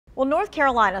Well, North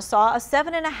Carolina saw a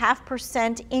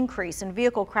 7.5% increase in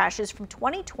vehicle crashes from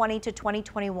 2020 to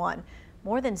 2021.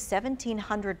 More than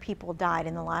 1,700 people died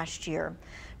in the last year.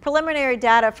 Preliminary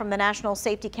data from the National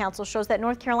Safety Council shows that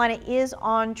North Carolina is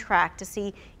on track to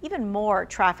see even more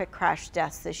traffic crash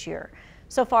deaths this year.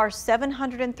 So far,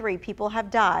 703 people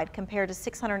have died compared to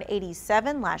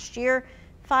 687 last year,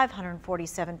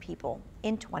 547 people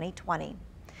in 2020.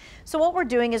 So what we're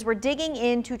doing is we're digging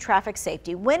into traffic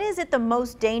safety. When is it the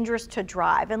most dangerous to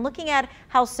drive? And looking at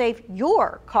how safe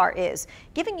your car is,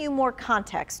 giving you more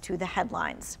context to the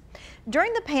headlines.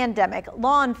 During the pandemic,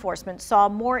 law enforcement saw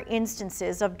more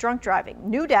instances of drunk driving.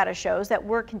 New data shows that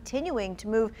we're continuing to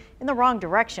move in the wrong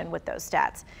direction with those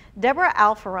stats. Deborah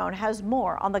Alfarone has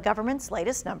more on the government's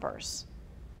latest numbers.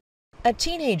 A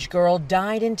teenage girl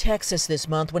died in Texas this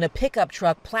month when a pickup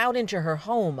truck plowed into her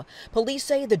home. Police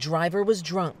say the driver was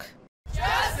drunk.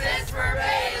 Justice for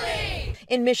Bailey!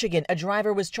 In Michigan, a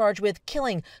driver was charged with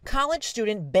killing college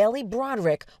student Bailey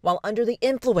Broderick while under the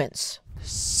influence.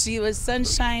 She was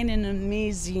sunshine and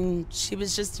amazing. She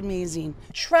was just amazing.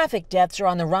 Traffic deaths are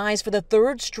on the rise for the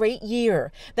third straight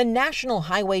year. The National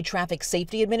Highway Traffic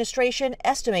Safety Administration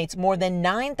estimates more than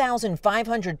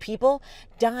 9,500 people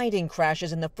died in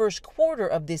crashes in the first quarter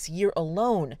of this year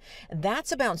alone.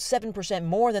 That's about 7%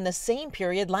 more than the same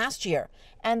period last year,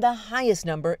 and the highest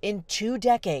number in 2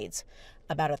 decades.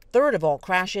 About a third of all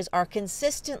crashes are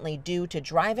consistently due to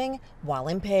driving while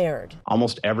impaired.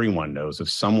 Almost everyone knows of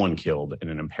someone killed in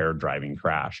an impaired driving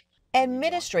crash.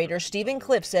 Administrator Stephen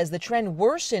Cliff says the trend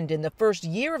worsened in the first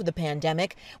year of the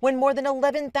pandemic when more than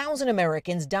 11,000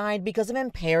 Americans died because of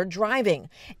impaired driving,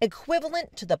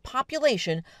 equivalent to the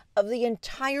population of the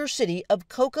entire city of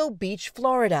Cocoa Beach,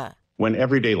 Florida. When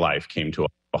everyday life came to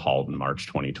a halt in March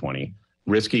 2020,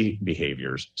 risky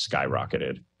behaviors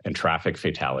skyrocketed and traffic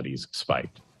fatalities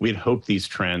spiked. We had hoped these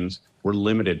trends were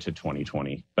limited to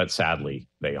 2020, but sadly,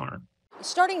 they aren't.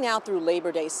 Starting now through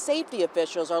Labor Day, safety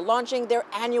officials are launching their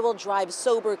annual Drive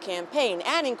Sober campaign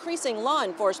and increasing law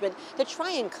enforcement to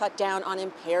try and cut down on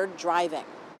impaired driving.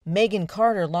 Megan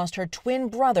Carter lost her twin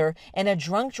brother in a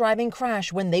drunk driving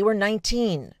crash when they were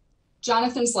 19.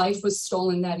 Jonathan's life was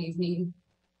stolen that evening.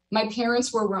 My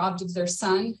parents were robbed of their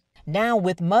son. Now,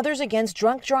 with Mothers Against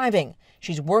Drunk Driving,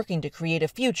 she's working to create a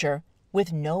future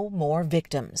with no more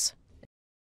victims.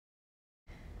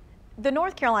 The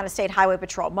North Carolina State Highway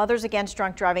Patrol, Mothers Against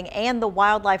Drunk Driving, and the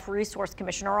Wildlife Resource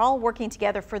Commission are all working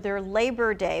together for their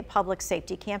Labor Day public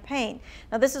safety campaign.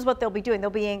 Now, this is what they'll be doing.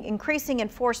 They'll be increasing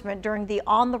enforcement during the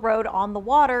On the Road, On the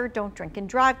Water, Don't Drink and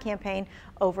Drive campaign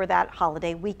over that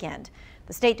holiday weekend.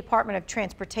 The State Department of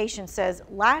Transportation says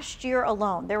last year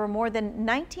alone, there were more than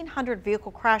 1,900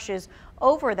 vehicle crashes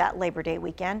over that Labor Day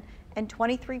weekend, and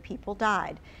 23 people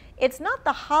died. It's not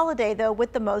the holiday, though,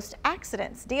 with the most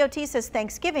accidents. DOT says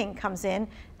Thanksgiving comes in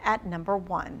at number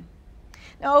 1.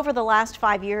 Now, over the last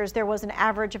 5 years, there was an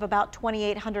average of about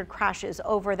 2,800 crashes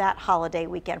over that holiday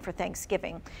weekend for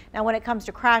Thanksgiving. Now, when it comes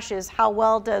to crashes, how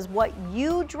well does what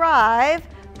you drive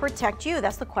protect you?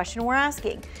 That's the question we're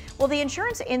asking. Well, the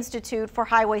Insurance Institute for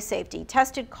Highway Safety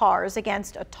tested cars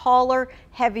against a taller,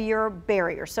 heavier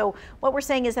barrier. So what we're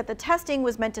saying is that the testing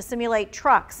was meant to simulate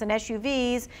trucks and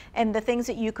SUVs and the things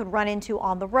that you could run into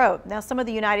on the road. Now, some of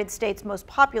the United States' most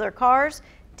popular cars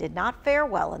did not fare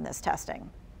well in this testing.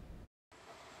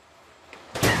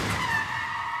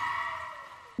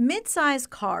 Mid-size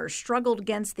cars struggled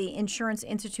against the Insurance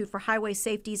Institute for Highway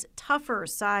Safety's tougher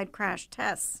side crash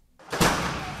tests.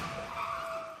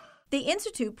 The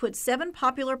Institute put 7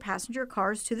 popular passenger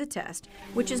cars to the test,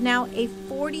 which is now a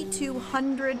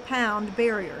 4,200-pound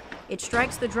barrier. It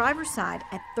strikes the driver's side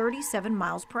at 37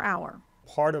 miles per hour.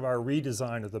 Part of our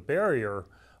redesign of the barrier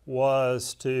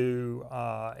was to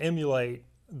emulate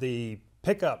the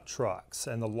pickup trucks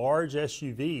and the large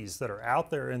SUVs that are out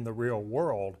there in the real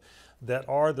world that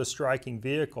are the striking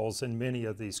vehicles in many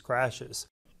of these crashes.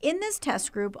 In this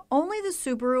test group, only the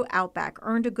Subaru Outback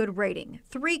earned a good rating.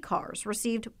 3 cars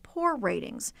received poor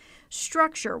ratings.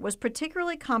 Structure was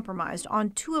particularly compromised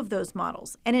on 2 of those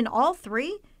models, and in all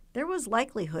 3, there was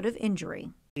likelihood of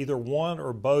injury. Either one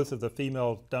or both of the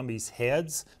female dummies'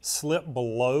 heads slipped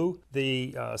below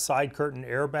the side curtain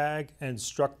airbag and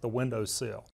struck the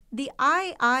windowsill. The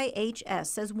IIHS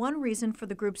says one reason for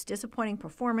the group's disappointing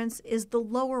performance is the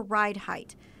lower ride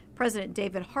height. President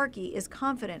David Harkey is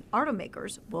confident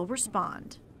automakers will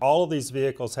respond. All of these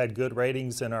vehicles had good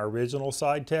ratings in our original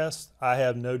side test. I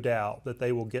have no doubt that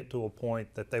they will get to a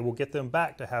point that they will get them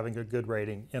back to having a good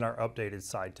rating in our updated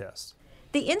side test.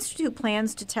 The Institute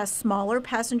plans to test smaller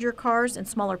passenger cars and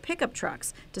smaller pickup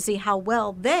trucks to see how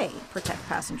well they protect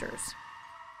passengers.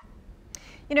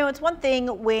 You know, it's one thing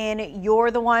when you're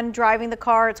the one driving the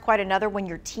car. It's quite another when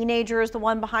your teenager is the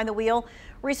one behind the wheel.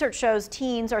 Research shows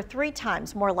teens are 3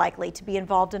 times more likely to be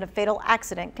involved in a fatal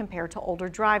accident compared to older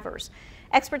drivers.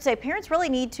 Experts say parents really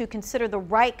need to consider the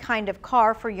right kind of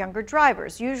car for younger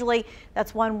drivers. Usually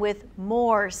that's one with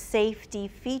more safety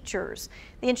features.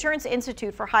 The Insurance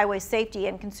Institute for Highway Safety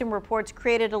and Consumer Reports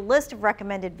created a list of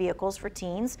recommended vehicles for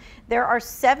teens. There are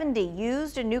 70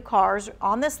 used and new cars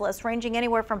on this list, ranging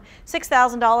anywhere from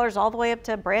 $6,000 all the way up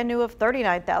to brand new of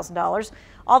 $39,000.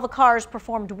 All the cars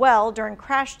performed well during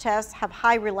crash tests, have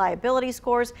high reliability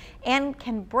scores, and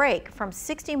can brake from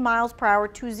 60 miles per hour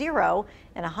to 0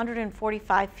 in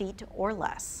 145 feet or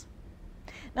less.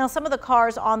 Now, some of the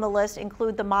cars on the list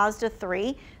include the Mazda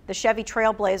 3, the Chevy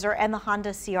Trailblazer, and the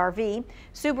Honda CR-V,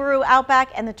 Subaru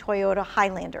Outback, and the Toyota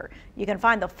Highlander. You can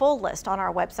find the full list on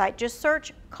our website. Just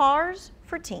search Cars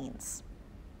for Teens.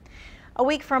 A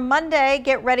week from Monday,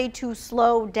 get ready to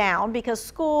slow down because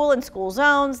school and school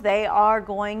zones, they are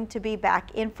going to be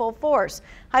back in full force.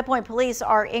 High Point police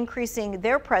are increasing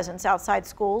their presence outside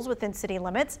schools within city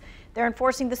limits. They're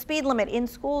enforcing the speed limit in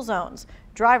school zones.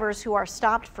 Drivers who are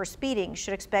stopped for speeding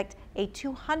should expect a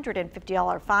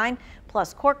 $250 fine,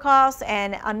 plus court costs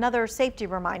and another safety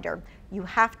reminder. You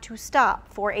have to stop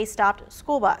for a stopped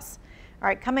school bus. All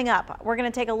right, coming up, we're going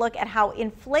to take a look at how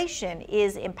inflation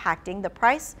is impacting the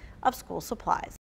price of school supplies.